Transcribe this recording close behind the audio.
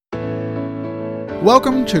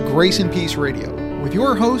Welcome to Grace and Peace Radio with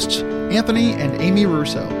your hosts, Anthony and Amy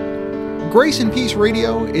Russo. Grace and Peace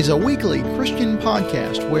Radio is a weekly Christian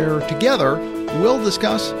podcast where together we'll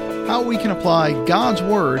discuss how we can apply God's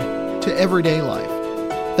Word to everyday life.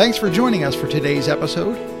 Thanks for joining us for today's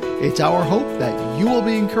episode. It's our hope that you will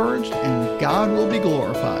be encouraged and God will be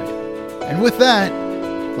glorified. And with that,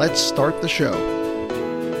 let's start the show.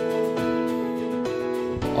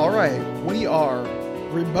 All right, we are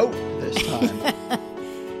remote this time.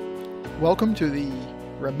 Welcome to the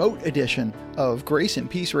remote edition of Grace and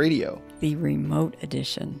Peace Radio. The remote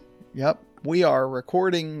edition. Yep, we are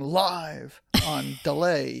recording live on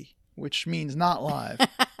delay, which means not live.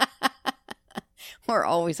 We're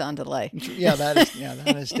always on delay. Yeah,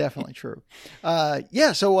 that is definitely true.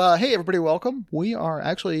 So hey everybody, welcome. We are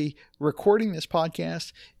actually recording this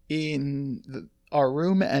podcast in our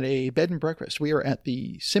room at a bed and breakfast. We are at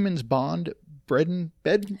the Simmons Bond bread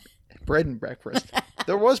and breakfast.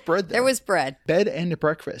 There was bread there. There was bread. Bed and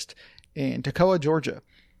breakfast in Toccoa, Georgia.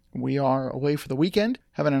 We are away for the weekend,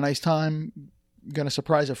 having a nice time. Going to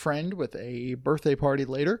surprise a friend with a birthday party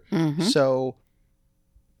later. Mm-hmm. So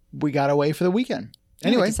we got away for the weekend.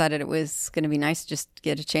 Anyway, we decided it was going to be nice just to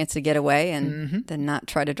get a chance to get away and then not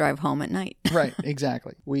try to drive home at night. Right,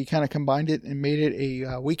 exactly. We kind of combined it and made it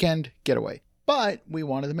a weekend getaway. But we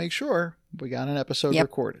wanted to make sure we got an episode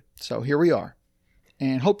recorded. So here we are.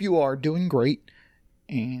 And hope you are doing great.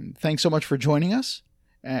 And thanks so much for joining us.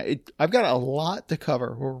 I've got a lot to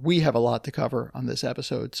cover, or we have a lot to cover on this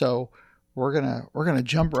episode. So we're gonna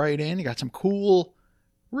jump right in. You got some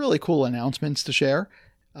really cool announcements to share.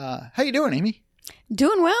 How you doing, Amy?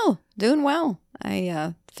 Doing well.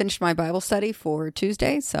 I finished my Bible study for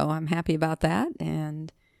Tuesday, so I'm happy about that.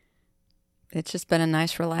 And it's just been a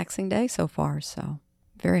nice, relaxing day so far. So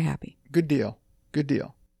very happy. Good deal.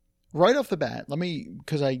 Right off the bat,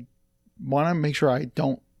 because I want to make sure I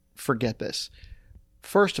don't forget this.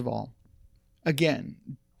 First of all, again,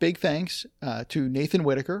 big thanks to Nathan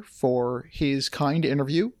Whitaker for his kind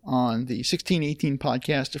interview on the 1618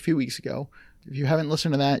 podcast a few weeks ago. If you haven't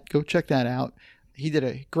listened to that, go check that out. He did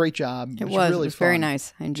a great job. It was very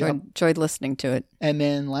nice. I enjoyed listening to it. And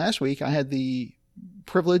then last week, I had the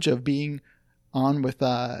privilege of being on with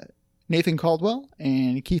Nathan Caldwell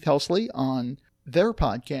and Keith Helsley on their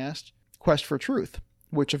podcast, Quest for Truth,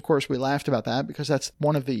 which, of course, we laughed about that because that's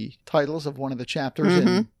one of the titles of one of the chapters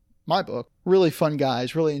in my book. Really fun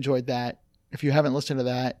guys. Really enjoyed that. If you haven't listened to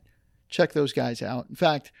that, check those guys out. In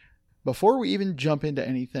fact, before we even jump into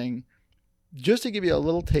anything, just to give you a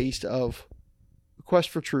little taste of Quest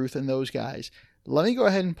for Truth and those guys, let me go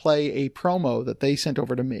ahead and play a promo that they sent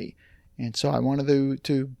over to me. And so I wanted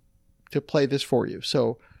to play this for you.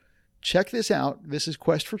 So check this out. This is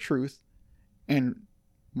Quest for Truth, and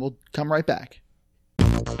we'll come right back.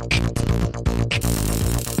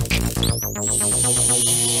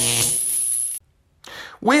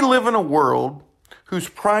 We live in a world whose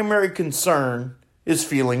primary concern is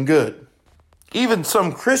feeling good. Even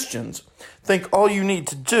some Christians think all you need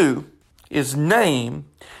to do is name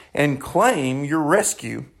and claim your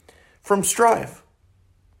rescue from strife.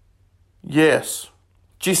 Yes,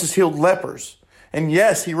 Jesus healed lepers. And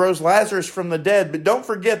yes, he rose Lazarus from the dead. But don't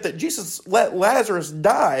forget that Jesus let Lazarus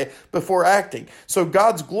die before acting, so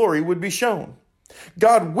God's glory would be shown.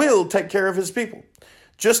 God will take care of his people,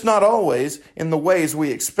 just not always in the ways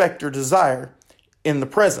we expect or desire in the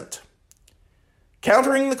present.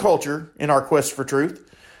 Countering the culture in our quest for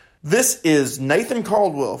truth, this is Nathan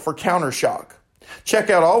Caldwell for Countershock. Check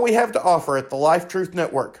out all we have to offer at the Life Truth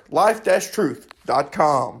Network,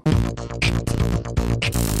 life-truth.com.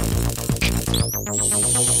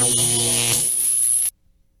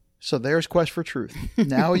 So there's Quest for Truth.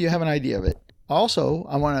 Now you have an idea of it. Also,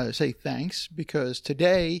 I want to say thanks because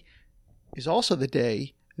today is also the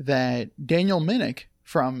day that Daniel Minnick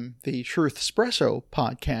from the Truth Espresso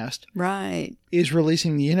podcast is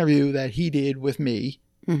releasing the interview that he did with me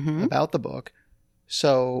about the book.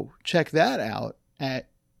 So check that out at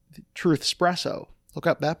Truth Espresso. Look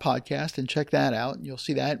up that podcast and check that out, and you'll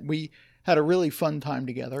see that. We had a really fun time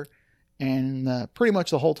together, and pretty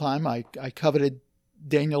much the whole time I coveted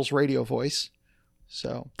Daniel's radio voice.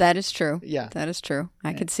 So that is true. Yeah, that is true.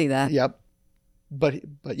 I could see that. Yep. But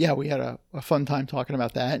yeah, we had a fun time talking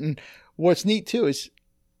about that. And what's neat too is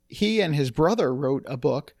he and his brother wrote a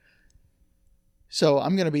book. So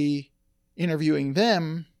I'm going to be interviewing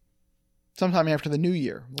them sometime after the new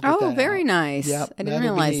year. We'll very nice. Yep, I didn't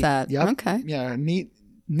realize that. Yep. Okay. Yeah,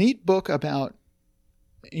 neat book about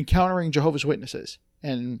encountering Jehovah's Witnesses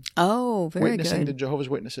and witnessing to Jehovah's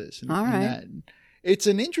Witnesses. All right. And it's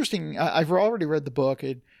an interesting. I've already read the book.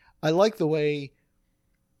 I like the way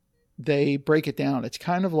they break it down. It's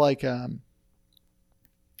kind of like,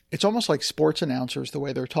 it's almost like sports announcers, the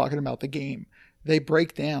way they're talking about the game. They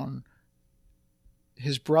break down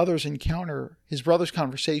his brother's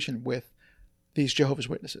conversation with these Jehovah's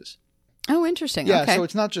Witnesses. Oh, interesting. Yeah, okay. so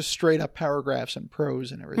it's not just straight up paragraphs and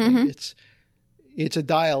prose and everything. Mm-hmm. It's a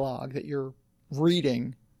dialogue that you're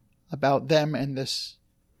reading about them and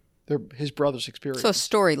his brother's experience. So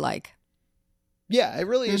story-like. Yeah, it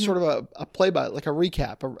really is sort of a play-by, like a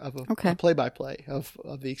recap of Okay. a play-by-play of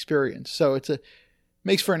the experience. So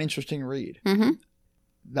makes for an interesting read. Mm-hmm.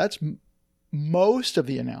 That's most of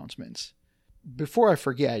the announcements. Before I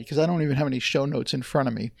forget, because I don't even have any show notes in front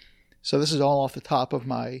of me, so this is all off the top of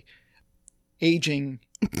my aging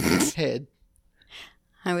head.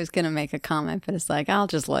 I was going to make a comment, but it's like, I'll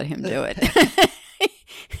just let him do it.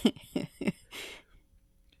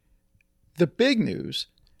 The big news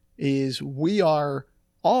is we are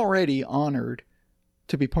already honored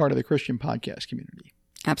to be part of the Christian podcast community.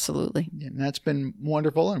 Absolutely. And that's been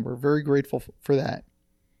wonderful, and we're very grateful for that.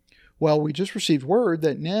 Well, we just received word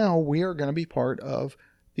that now we are going to be part of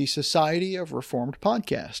the Society of Reformed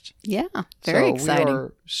Podcast. Yeah, very exciting. We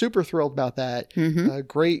are super thrilled about that. Mm-hmm. A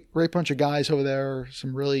great bunch of guys over there,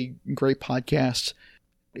 some really great podcasts.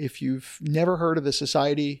 If you've never heard of the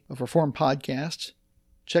Society of Reformed Podcasts,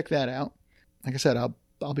 check that out. Like I said,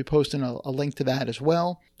 I'll be posting a link to that as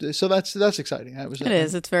well. So that's exciting.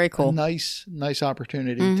 It's very cool. A nice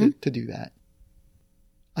opportunity to do that.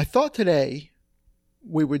 I thought today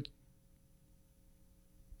we would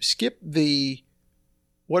skip the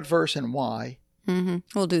what verse and why. Mm-hmm.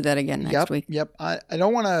 We'll do that again next week. Yep. I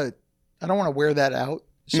don't want to wear that out.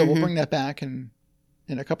 So we'll bring that back in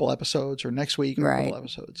a couple episodes or next week or a couple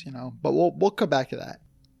episodes, but we'll come back to that.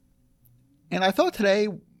 And I thought today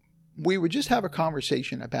we would just have a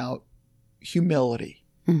conversation about humility.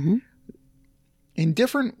 Mm-hmm. In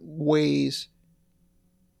different ways,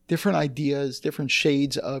 different ideas, different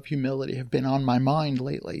shades of humility have been on my mind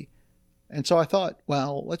lately. And so I thought,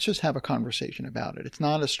 well, let's just have a conversation about it. It's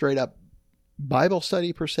not a straight up Bible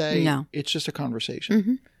study per se. No. It's just a conversation.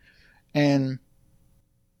 Mm-hmm. And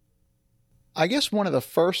I guess one of the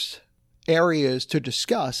first areas to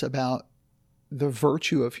discuss about the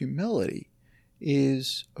virtue of humility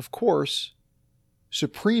is, of course,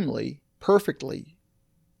 supremely, perfectly,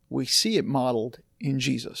 we see it modeled in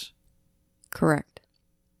Jesus. Correct.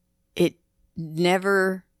 It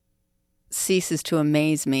never ceases to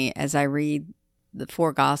amaze me as I read the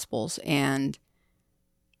four Gospels and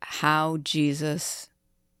how Jesus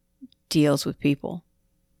deals with people.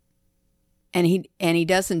 And he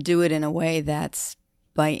doesn't do it in a way that's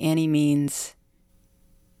by any means,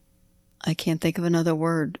 I can't think of another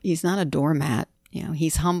word. He's not a doormat.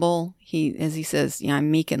 He's humble. As he says,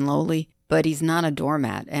 I'm meek and lowly, but he's not a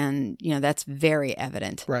doormat. And, that's very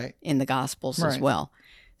evident in the Gospels as well.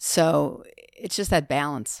 So it's just that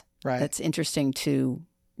balance that's interesting to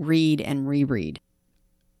read and reread.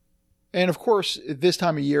 And of course, this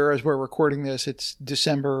time of year, as we're recording this, it's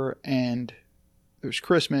December and there's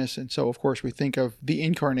Christmas. And so, of course, we think of the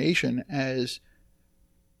incarnation as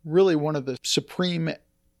really one of the supreme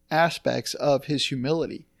aspects of his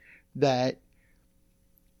humility, that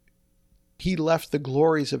he left the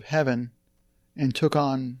glories of heaven and took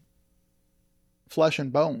on flesh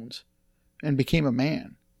and bones and became a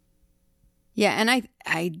man. Yeah, and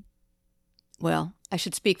I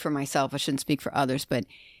should speak for myself. I shouldn't speak for others, but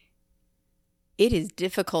it is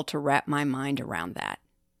difficult to wrap my mind around that.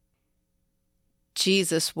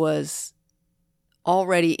 Jesus was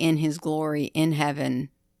already in his glory in heaven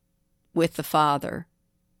with the Father,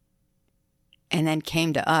 and then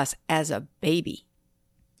came to us as a baby.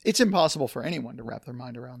 It's impossible for anyone to wrap their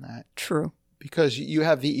mind around that. True. Because you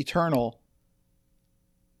have the eternal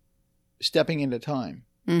stepping into time.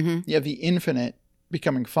 Mm-hmm. You have the infinite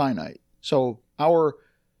becoming finite. So our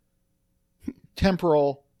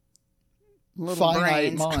temporal,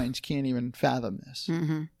 finite minds can't even fathom this.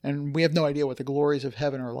 Mm-hmm. And we have no idea what the glories of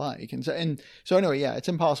heaven are like. And so anyway, yeah, it's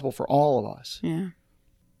impossible for all of us. Yeah.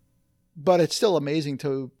 But it's still amazing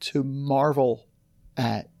to marvel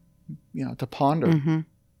at, to ponder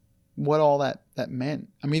what all that meant.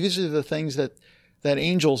 I mean, these are the things that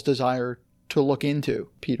angels desire to look into,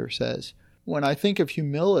 Peter says. When I think of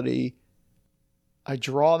humility, I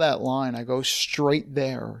draw that line. I go straight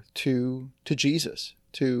there to Jesus,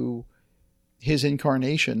 to his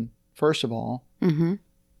incarnation, first of all. Mm-hmm.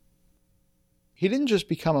 He didn't just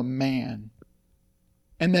become a man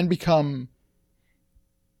and then become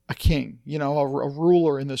a king, a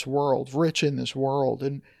ruler in this world, rich in this world.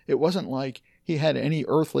 And it wasn't like he had any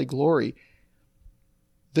earthly glory.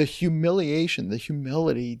 The humiliation, the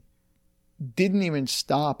humility didn't even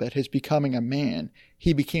stop at his becoming a man.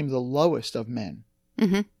 He became the lowest of men.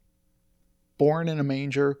 Mm-hmm. Born in a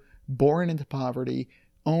manger, born into poverty,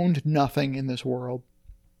 owned nothing in this world,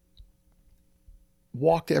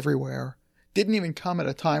 walked everywhere, didn't even come at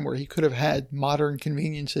a time where he could have had modern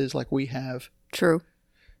conveniences like we have. True.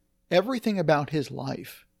 Everything about his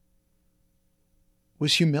life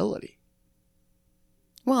was humility.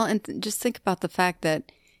 Well, and just think about the fact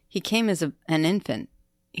that he came as an infant.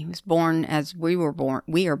 He was born as we are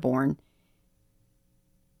born.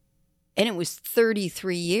 And it was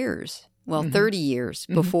 33 years, 30 years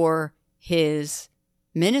before his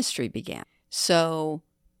ministry began. So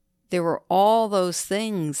there were all those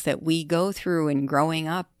things that we go through in growing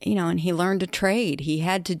up, and he learned a trade. He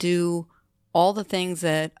had to do all the things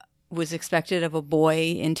that was expected of a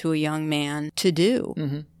boy into a young man to do.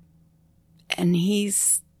 Mm-hmm. And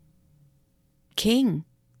he's king.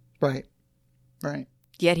 Right.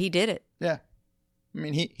 Yet he did it. Yeah. I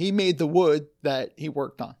mean, he made the wood that he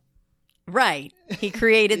worked on. Right. He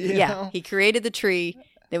created, know? He created the tree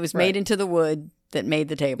that was made into the wood that made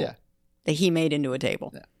the table. Yeah. That he made into a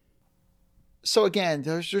table. Yeah. So again,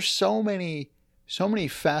 there's just so many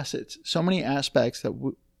facets, so many aspects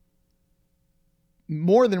that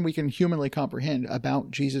more than we can humanly comprehend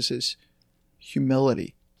about Jesus's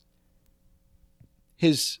humility.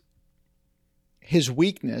 His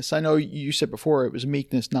weakness. I know you said before it was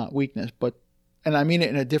meekness, not weakness, and I mean it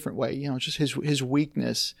in a different way. Just his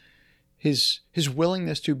weakness, his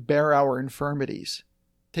willingness to bear our infirmities,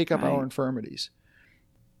 take up our infirmities.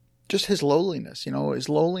 Just his lowliness, his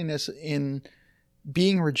lowliness in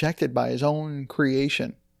being rejected by his own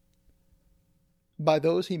creation, by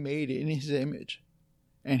those he made in his image,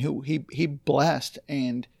 and who he blessed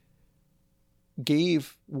and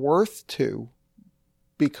gave worth to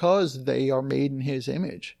because they are made in his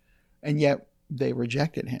image, and yet they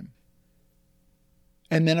rejected him.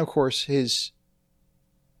 And then, of course, his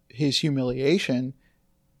humiliation,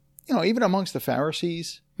 even amongst the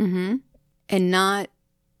Pharisees. Mm-hmm. And not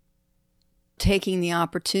taking the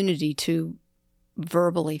opportunity to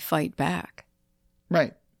verbally fight back.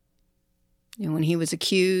 Right. When he was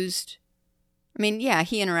accused, he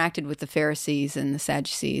interacted with the Pharisees and the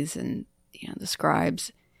Sadducees and, the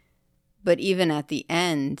scribes. But even at the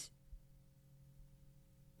end,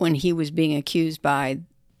 when he was being accused by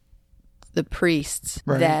the priests,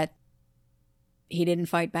 that he didn't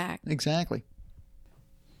fight back. Exactly.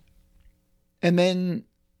 And then,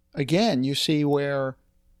 again, you see where,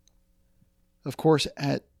 of course,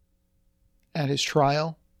 at his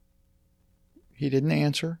trial, he didn't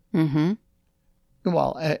answer. Mm-hmm.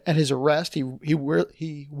 Well, at his arrest, he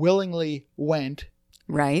willingly went.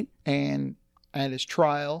 Right. And at his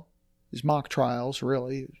trial, his mock trials,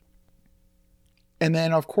 really. And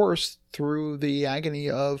then, of course, through the agony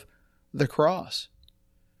of the cross.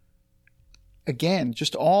 Again,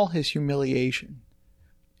 just all his humiliation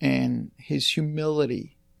and his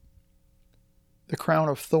humility, the crown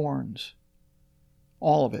of thorns,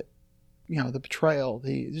 all of it. The betrayal,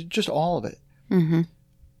 just all of it. Mm-hmm.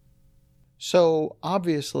 So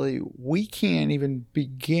obviously, we can't even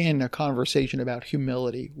begin a conversation about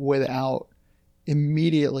humility without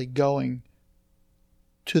immediately going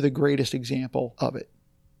to the greatest example of it.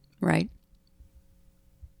 Right.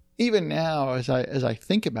 Even now, as I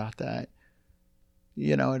think about that,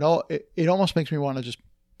 it almost makes me want to just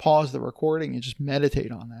pause the recording and just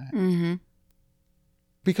meditate on that. Mm-hmm.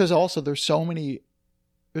 Because also there's so many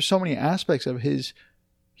aspects of his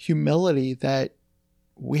humility that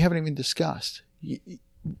we haven't even discussed.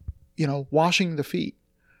 Washing the feet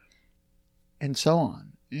and so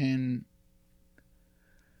on. And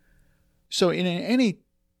so in any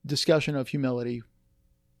discussion of humility,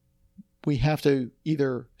 we have to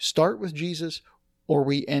either start with Jesus or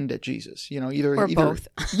we end at Jesus. Either both.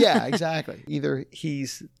 Yeah, exactly. Either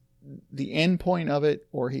he's the end point of it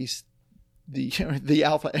or he's the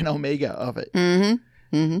alpha and omega of it.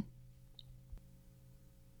 Mm-hmm. Mm-hmm.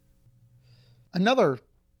 Another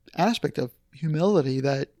aspect of humility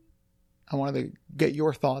that I wanted to get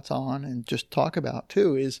your thoughts on and just talk about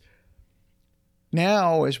too is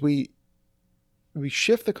now as we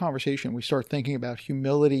shift the conversation, we start thinking about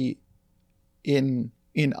humility in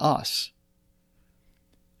us.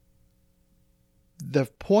 The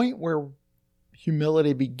point where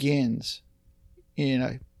humility begins in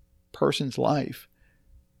a person's life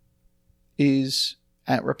is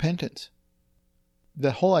at repentance.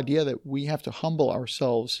 The whole idea that we have to humble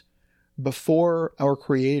ourselves before our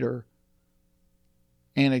Creator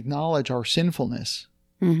and acknowledge our sinfulness.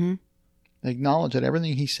 Mm-hmm. Acknowledge that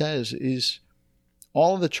everything He says is,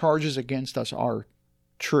 all of the charges against us are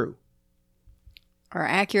true. are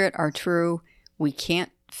accurate, are true. We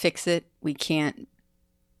can't fix it. We can't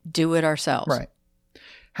do it ourselves. Right.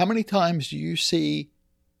 How many times do you see,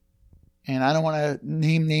 and I don't want to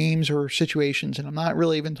name names or situations, and I'm not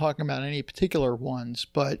really even talking about any particular ones,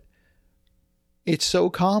 but it's so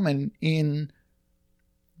common in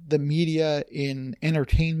the media, in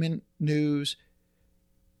entertainment news,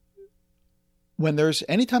 when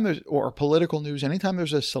or political news, anytime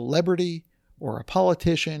there's a celebrity or a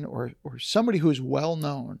politician or somebody who's well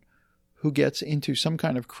known who gets into some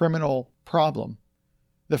kind of criminal problem,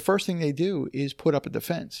 the first thing they do is put up a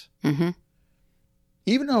defense. Mm-hmm.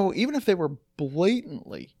 Even if they were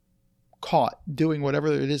blatantly caught doing whatever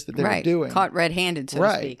it is that they were doing. Caught red-handed, so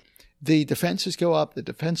to speak. The defenses go up, the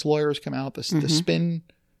defense lawyers come out, the spin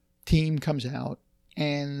team comes out,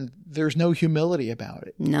 and there's no humility about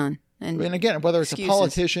it. None. And again, whether it's a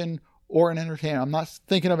politician or an entertainer, I'm not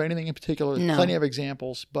thinking of anything in particular. There's plenty of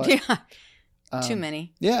examples, but too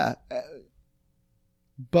many. Yeah.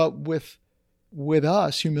 But with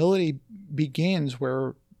us, humility begins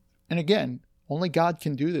where, and again, only God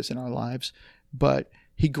can do this in our lives, but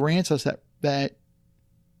he grants us that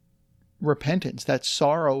repentance, that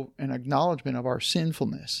sorrow and acknowledgement of our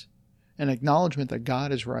sinfulness, an acknowledgement that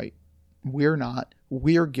God is right. We're not.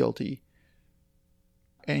 We're guilty.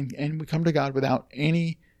 And we come to God without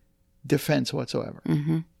any defense whatsoever.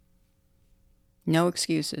 Mm-hmm. No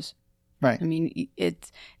excuses. Right. I mean,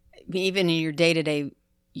 it's even in your day-to-day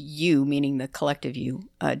you, meaning the collective you,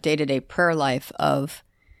 day-to-day prayer life of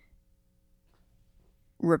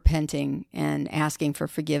repenting and asking for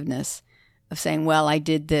forgiveness, of saying, well, I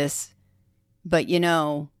did this, but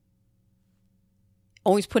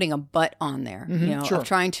always putting a but on there, of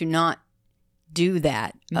trying to not do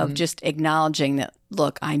that, of just acknowledging that,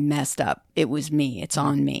 look, I messed up. It was me. It's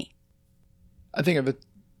on me. I think of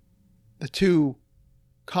the two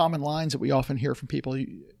common lines that we often hear from people.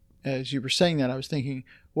 As you were saying that, I was thinking,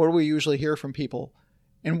 what do we usually hear from people?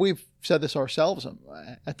 And we've said this ourselves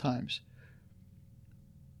at times.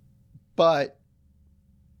 But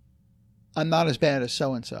I'm not as bad as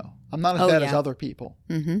so-and-so. I'm not as bad as other people,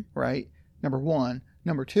 right? Number one.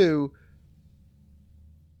 Number two,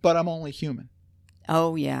 but I'm only human.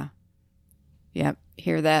 Oh, yeah. Yep.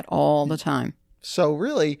 Hear that all the time. So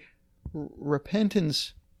really,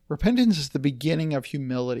 repentance is the beginning of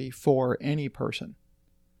humility for any person.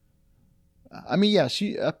 I mean, yes,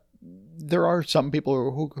 there are some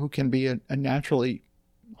people who can be a naturally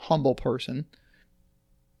humble person.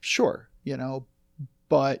 Sure,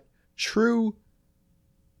 but true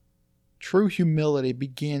humility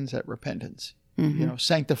begins at repentance.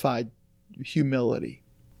 Sanctified humility.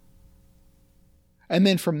 And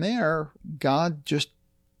then from there, God just,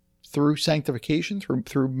 through sanctification,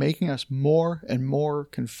 through making us more and more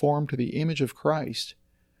conformed to the image of Christ,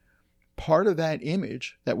 part of that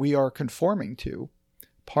image that we are conforming to,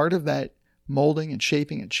 part of that molding and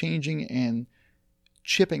shaping and changing and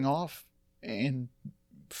chipping off and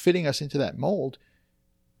fitting us into that mold,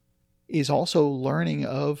 is also learning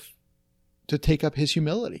to take up his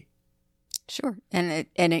humility. Sure. And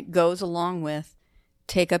it goes along with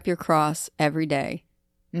take up your cross every day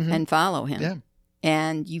and follow him. Yeah.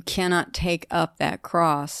 And you cannot take up that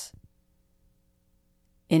cross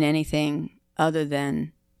in anything other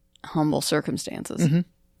than humble circumstances. Mm-hmm.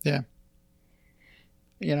 Yeah.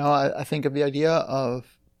 I think of the idea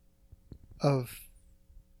of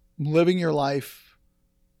living your life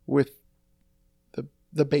with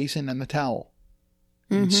the basin and the towel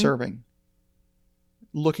and serving,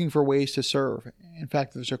 looking for ways to serve. In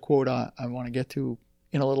fact, there's a quote I want to get to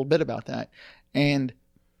in a little bit about that, and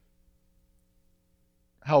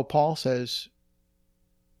how Paul says,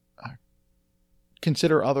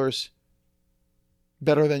 consider others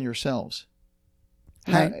better than yourselves.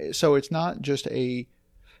 Right. So it's not just an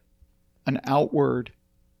outward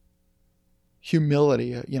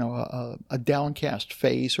humility, a downcast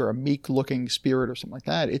face or a meek looking spirit or something like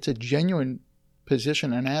that. It's a genuine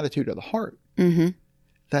position and attitude of the heart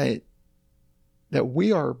that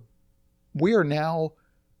we are now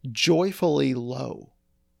joyfully low.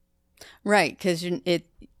 Right, because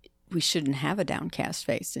we shouldn't have a downcast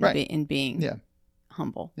face in being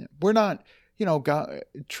humble. Yeah. We're not, God,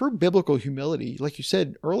 true biblical humility, like you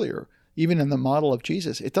said earlier, even in the model of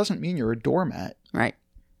Jesus, it doesn't mean you're a doormat. Right.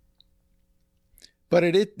 But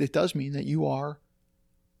it does mean that you are,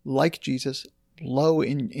 like Jesus, low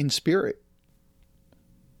in spirit.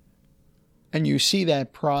 And you see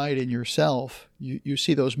that pride in yourself. You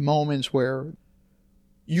see those moments where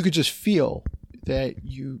you could just feel that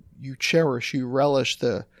you cherish, you relish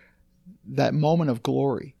that moment of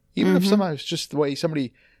glory. Even if sometimes it's just the way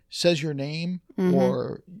somebody says your name Mm-hmm.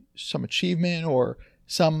 or some achievement or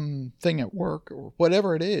something at work or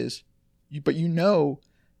whatever it is, but you know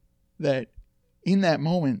that in that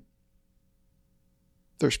moment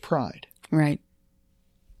there's pride. Right.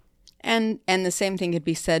 And the same thing could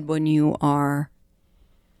be said when you are,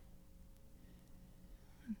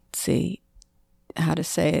 let's see how to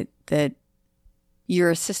say it, that you're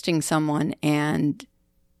assisting someone, and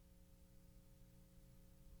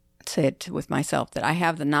say it with myself, that I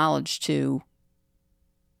have the knowledge to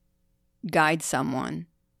guide someone.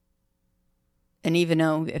 And even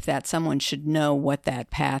though if that someone should know what that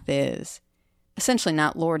path is, essentially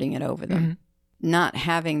not lording it over them, Mm-hmm. not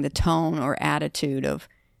having the tone or attitude of,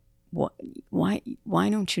 why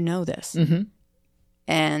don't you know this? Mm-hmm.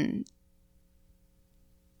 And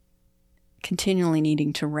continually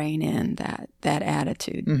needing to rein in that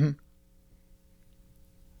attitude. Mm-hmm.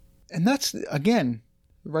 And that's, again,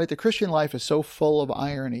 right, the Christian life is so full of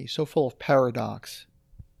irony, so full of paradox.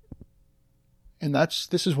 And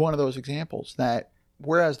this is one of those examples that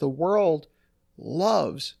whereas the world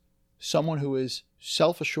loves someone who is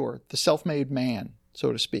self-assured, the self-made man,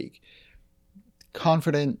 so to speak,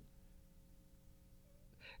 confident.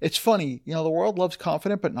 It's funny, the world loves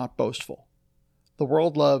confident but not boastful. The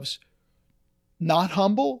world loves not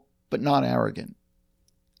humble but not arrogant.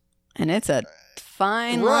 And it's a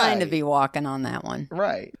fine line to be walking on that one.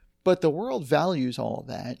 Right. But the world values all of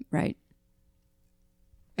that. Right.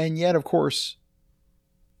 And yet, of course,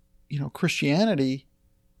 Christianity,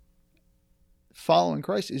 following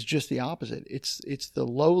Christ, is just the opposite. It's the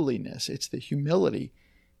lowliness, it's the humility.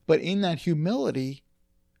 But in that humility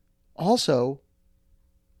also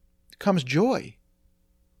comes joy.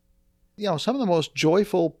 Some of the most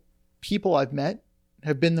joyful people I've met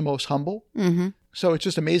have been the most humble. Mm-hmm. So it's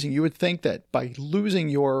just amazing. You would think that by losing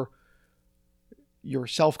your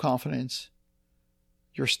self-confidence,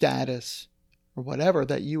 your status, or whatever,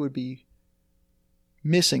 that you would be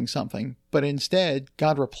missing something. But instead,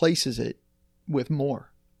 God replaces it with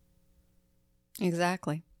more.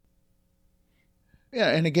 Exactly. Yeah,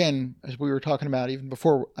 and again, as we were talking about even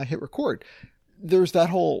before I hit record, there's that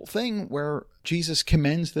whole thing where Jesus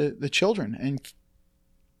commends the children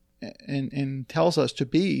and tells us to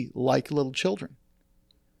be like little children.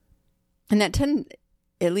 And that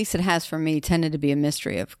at least it has for me, tended to be a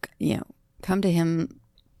mystery of, come to him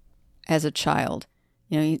as a child.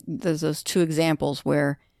 There's those two examples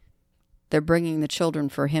where they're bringing the children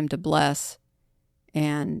for him to bless,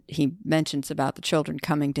 and he mentions about the children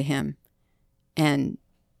coming to him, and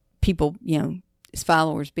people, his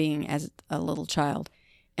followers being as a little child.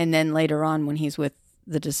 And then later on when he's with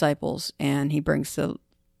the disciples and he brings the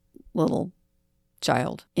little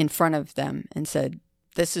child in front of them and said,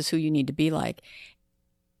 this is who you need to be like.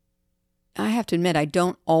 I have to admit, I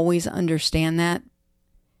don't always understand that.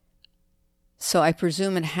 So I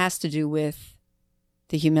presume it has to do with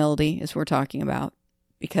the humility, as we're talking about,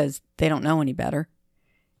 because they don't know any better.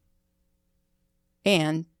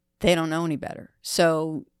 And they don't know any better.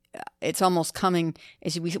 So it's almost coming,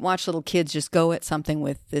 as we watch little kids just go at something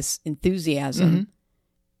with this enthusiasm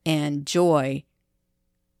and joy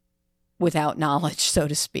without knowledge, so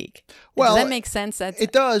to speak. Well, does that make sense?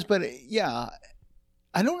 It does, but yeah,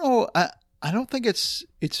 I don't know. I don't think it's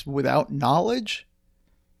without knowledge.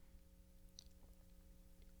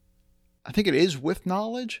 I think it is with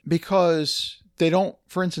knowledge, because they don't,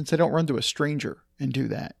 for instance, they don't run to a stranger and do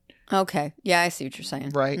that. Okay. Yeah, I see what you're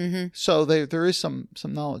saying. Right. Mm-hmm. So there is some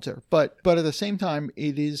knowledge there, but at the same time,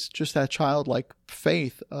 it is just that childlike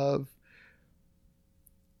faith of,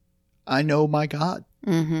 I know my God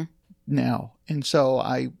now. And so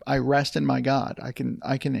I rest in my God. I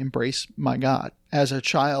can embrace my God as a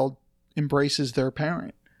child embraces their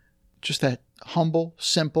parent. Just that humble,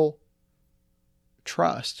 simple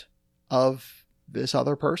trust of this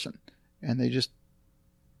other person. And they just...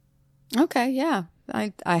 Okay, yeah.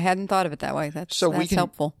 I hadn't thought of it that way. That's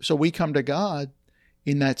helpful. So we come to God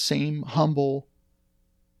in that same humble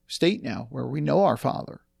state now, where we know our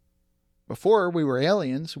Father. Before, we were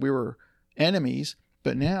aliens, we were enemies,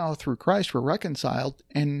 but now through Christ we're reconciled,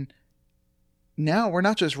 and now we're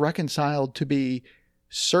not just reconciled to be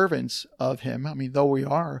servants of him. I mean, though we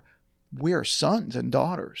are sons and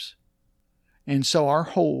daughters. And so our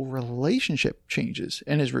whole relationship changes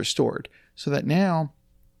and is restored, so that now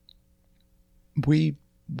we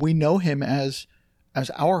know him as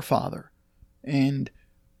our Father. And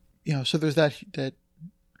so there's that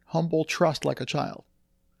humble trust like a child.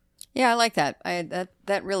 Yeah, I like that.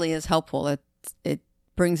 That really is helpful. It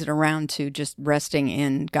brings it around to just resting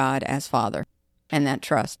in God as Father and that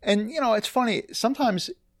trust. And it's funny, sometimes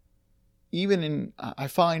I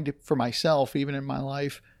find for myself, even in my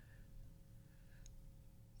life,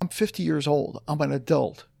 I'm 50 years old. I'm an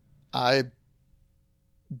adult. I've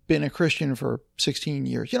been a Christian for 16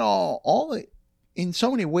 years. In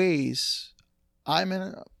so many ways, I'm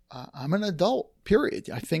an adult, period.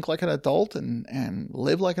 I think like an adult and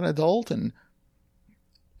live like an adult and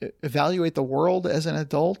evaluate the world as an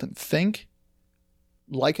adult and think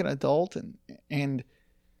like an adult. And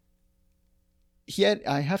yet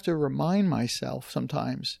I have to remind myself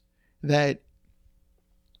sometimes that,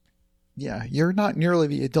 yeah, you're not nearly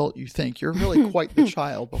the adult you think. You're really quite the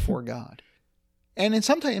child before God. And in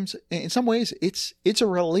some ways, it's a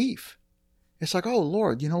relief. It's like, oh,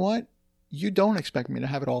 Lord, you know what? You don't expect me to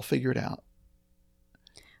have it all figured out.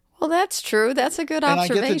 Well, that's true. That's a good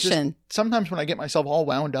observation. Sometimes when I get myself all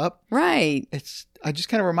wound up, right? I just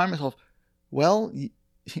kind of remind myself, well,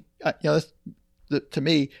 to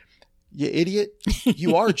me, you idiot,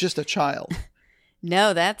 you are just a child.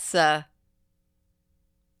 No, that's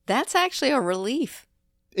actually a relief.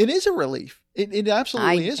 It is a relief. It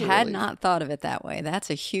absolutely is a relief. I had not thought of it that way.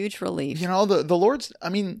 That's a huge relief. The Lord's,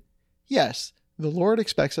 yes, the Lord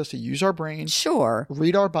expects us to use our brains. Sure.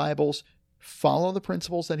 Read our Bibles, follow the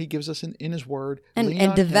principles that he gives us in his word.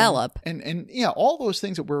 And develop. And all those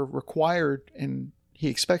things that we're required and he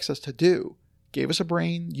expects us to do. Gave us a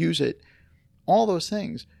brain, use it. All those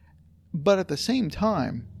things. But at the same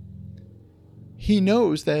time, he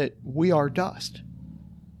knows that we are dust.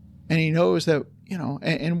 And he knows that,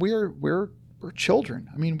 and we're children.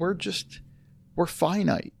 We're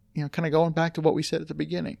finite, kind of going back to what we said at the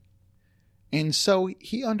beginning. And so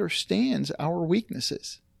he understands our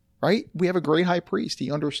weaknesses, right? We have a great high priest. He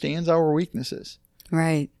understands our weaknesses.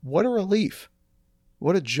 Right. What a relief.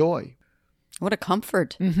 What a joy. What a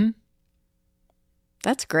comfort. Mm-hmm.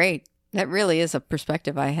 That's great. That really is a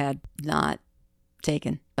perspective I had not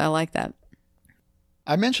taken. I like that.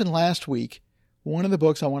 I mentioned last week, one of the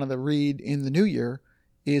books I wanted to read in the new year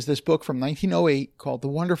is this book from 1908 called The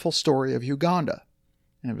Wonderful Story of Uganda.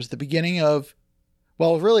 And it was the beginning of,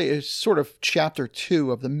 well, really it's sort of chapter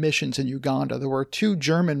 2 of the missions in Uganda. There were 2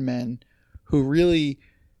 German men who really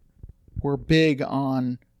were big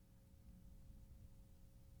on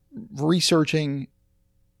researching,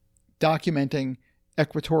 documenting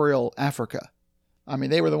equatorial Africa.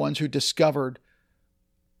 They were the ones who discovered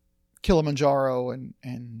Kilimanjaro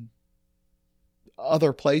and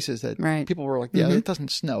other places that people were like, yeah, It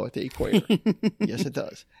doesn't snow at the equator. Yes, it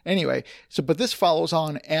does. Anyway, but this follows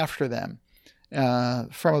on after them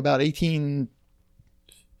from about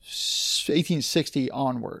 1860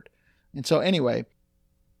 onward. And so anyway.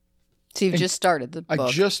 So you've just started the book.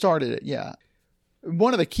 I just started it, yeah.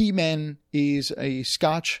 One of the key men is a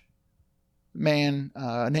Scotch man,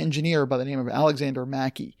 an engineer by the name of Alexander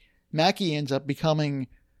Mackey. Mackey ends up becoming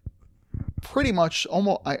pretty much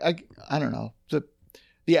almost, I don't know,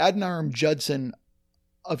 the Adoniram Judson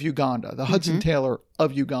of Uganda, the Hudson Taylor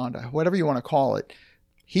of Uganda, whatever you want to call it.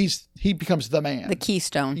 He becomes the man. The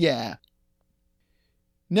keystone. Yeah.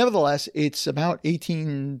 Nevertheless, it's about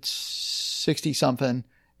 1860 something,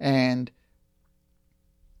 and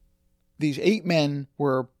these 8 men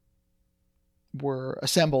were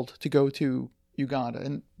assembled to go to Uganda.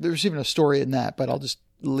 And there's even a story in that, but I'll just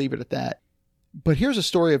leave it at that. But here's a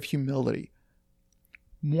story of humility.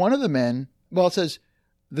 One of the men, it says,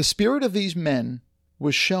 the spirit of these men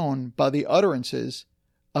was shown by the utterances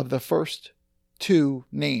of the first 2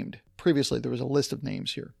 named. Previously, there was a list of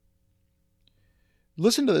names here.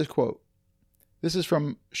 Listen to this quote. This is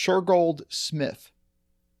from Shergold Smith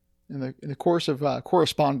in the course of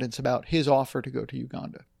correspondence about his offer to go to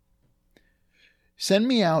Uganda. Send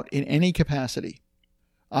me out in any capacity.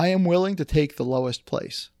 I am willing to take the lowest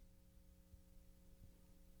place.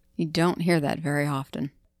 You don't hear that very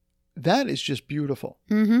often. That is just beautiful.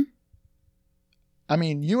 Mm-hmm.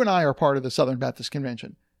 You and I are part of the Southern Baptist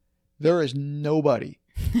Convention. There is nobody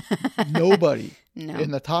no.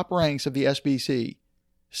 in the top ranks of the SBC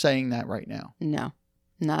saying that right now. No,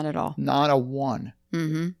 not at all. Not a one.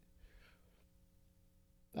 Mm-hmm.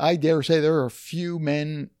 I dare say there are few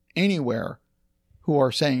men anywhere who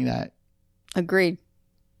are saying that. Agreed.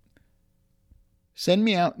 Send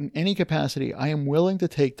me out in any capacity. I am willing to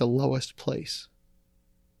take the lowest place.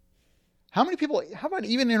 How many people, how about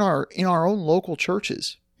even in our own local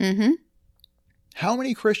churches? Mm-hmm. How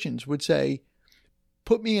many Christians would say,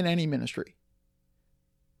 put me in any ministry?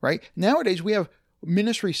 Right? Nowadays we have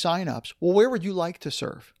ministry sign-ups. Well, where would you like to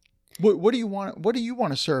serve? What do you want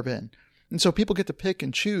to serve in? And so people get to pick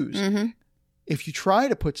and choose. Mm-hmm. If you try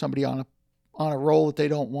to put somebody on a role that they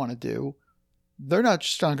don't want to do, they're not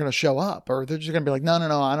going to show up, or they're just going to be like, no,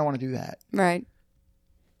 I don't want to do that. Right.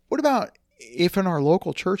 What about if in our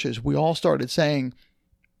local churches we all started saying,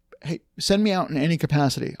 hey, send me out in any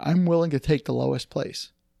capacity. I'm willing to take the lowest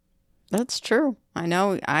place. That's true. I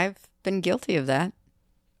know I've been guilty of that.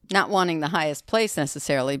 Not wanting the highest place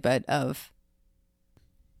necessarily, but of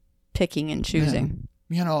picking and choosing.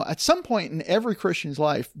 Yeah. You know, at some point in every Christian's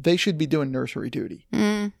life, they should be doing nursery duty.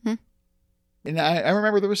 Mm-hmm. And I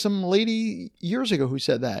remember there was some lady years ago who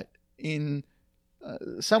said that in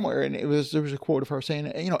somewhere, and there was a quote of her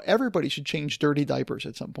saying, you know, everybody should change dirty diapers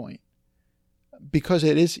at some point because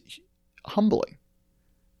it is humbling,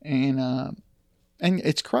 and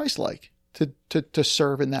it's Christ-like to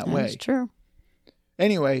serve in that way. That's true.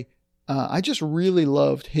 Anyway, I just really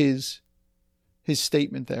loved his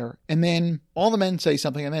statement there, and then all the men say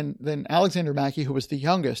something, and then Alexander Mackey, who was the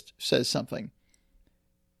youngest, says something.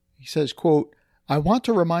 He says, quote, "I want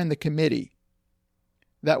to remind the committee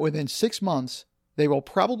that within 6 months, they will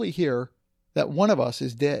probably hear that one of us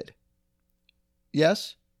is dead.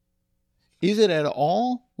 Yes? Is it at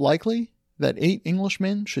all likely that 8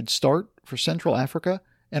 Englishmen should start for Central Africa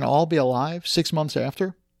and all be alive 6 months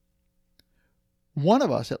after? One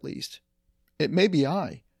of us, at least, it may be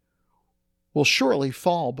I, will surely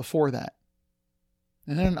fall before that."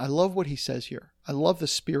 And then I love what he says here. I love the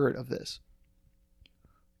spirit of this.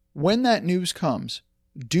 "When that news comes,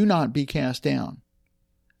 do not be cast down,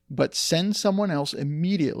 but send someone else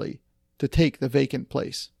immediately to take the vacant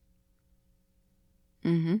place."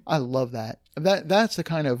 Mm-hmm. I love that. That's the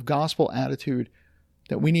kind of gospel attitude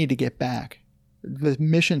that we need to get back. The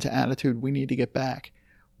missions attitude we need to get back,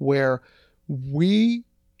 where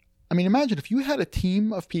imagine if you had a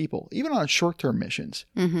team of people, even on short-term missions,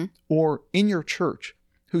 Mm-hmm. or in your church,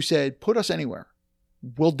 who said, "Put us anywhere,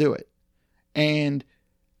 we'll do it. And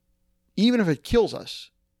even if it kills us,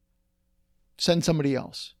 send somebody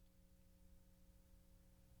else."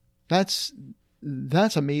 That's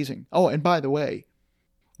amazing. Oh, and by the way,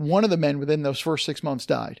 one of the men within those first 6 months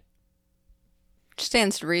died.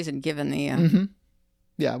 Stands to reason given the... Mm-hmm.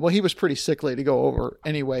 Yeah, well, he was pretty sickly to go over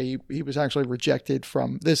anyway. He was actually rejected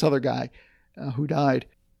from this other guy who died.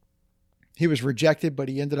 He was rejected, but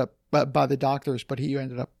he ended up by the doctors, but he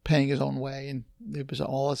ended up paying his own way, and it was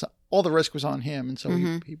all the risk was on him, and so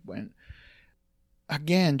he went.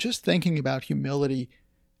 Again, just thinking about humility,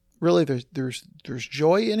 really, there's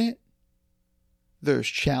joy in it, there's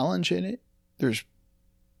challenge in it, there's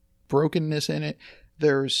brokenness in it,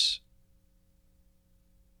 there's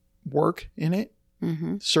work in it,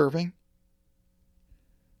 serving,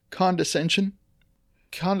 condescension,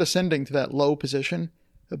 condescending to that low position,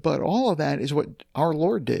 but all of that is what our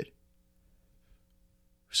Lord did.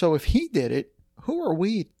 So if he did it, who are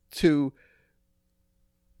we to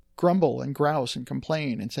grumble and grouse and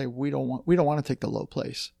complain and say we don't want to take the low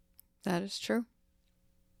place? That is true.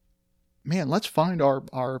 Man, let's find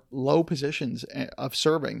our low positions of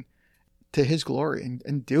serving to his glory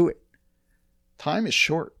and do it. Time is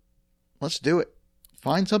short. Let's do it.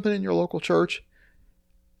 Find something in your local church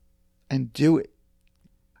and do it.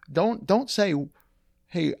 Don't say,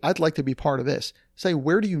 "Hey, I'd like to be part of this." Say,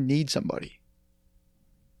 "Where do you need somebody?"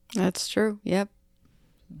 That's true. Yep.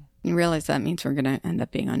 You realize that means we're going to end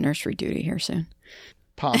up being on nursery duty here soon.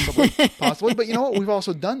 Possibly. But you know what? We've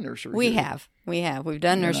also done nursery duty. We have. We've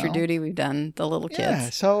done nursery duty. We've done the little kids. Yeah.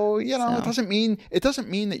 So, it doesn't mean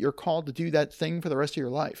that you're called to do that thing for the rest of your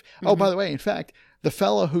life. Mm-hmm. Oh, by the way, in fact, the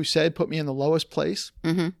fellow who said, "Put me in the lowest place,"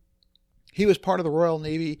 he was part of the Royal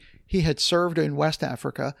Navy. He had served in West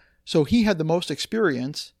Africa. So he had the most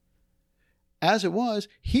experience. As it was,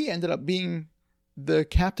 he ended up being the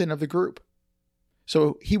captain of the group.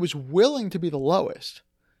 So he was willing to be the lowest,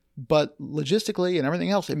 but logistically and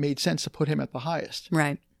everything else, it made sense to put him at the highest.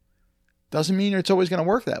 Right. Doesn't mean it's always going to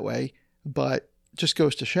work that way, but just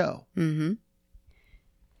goes to show. Mm-hmm.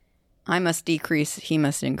 I must decrease, he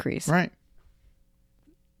must increase. Right.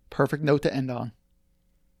 Perfect note to end on.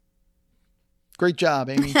 Great job,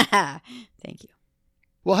 Amy. Thank you.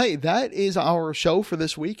 Well, hey, that is our show for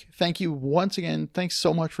this week. Thank you once again. Thanks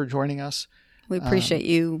so much for joining us. We appreciate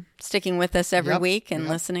you sticking with us every week and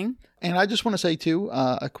listening. And I just want to say, too,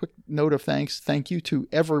 a quick note of thanks. Thank you to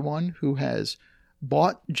everyone who has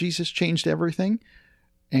bought Jesus Changed Everything,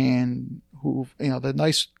 and who, the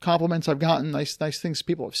nice compliments I've gotten, nice things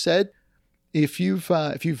people have said. If you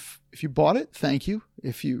bought it, thank you.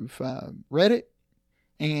 If you've read it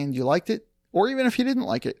and you liked it, or even if you didn't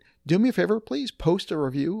like it, do me a favor, please post a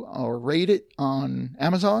review or rate it on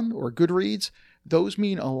Amazon or Goodreads. Those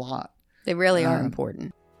mean a lot. They really are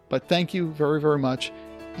important. But thank you very, very much.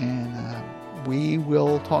 And we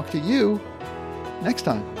will talk to you next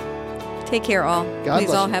time. Take care, all. God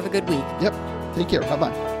Please all you. have a good week. Yep. Take care.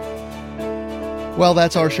 Bye-bye. Well,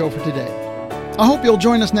 that's our show for today. I hope you'll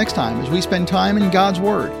join us next time as we spend time in God's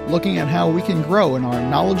Word, looking at how we can grow in our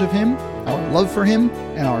knowledge of Him, our love for Him,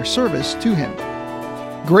 and our service to Him.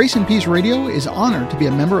 Grace and Peace Radio is honored to be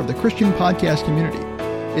a member of the Christian Podcast Community.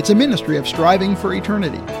 It's a ministry of striving for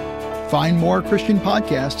eternity. Find more Christian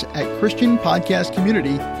podcasts at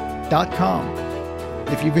ChristianPodcastCommunity.com.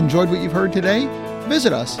 If you've enjoyed what you've heard today,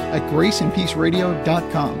 visit us at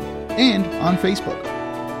GraceandPeaceRadio.com and on Facebook.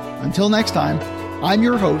 Until next time, I'm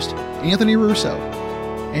your host, Anthony Russo,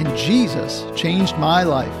 and Jesus changed my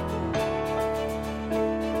life.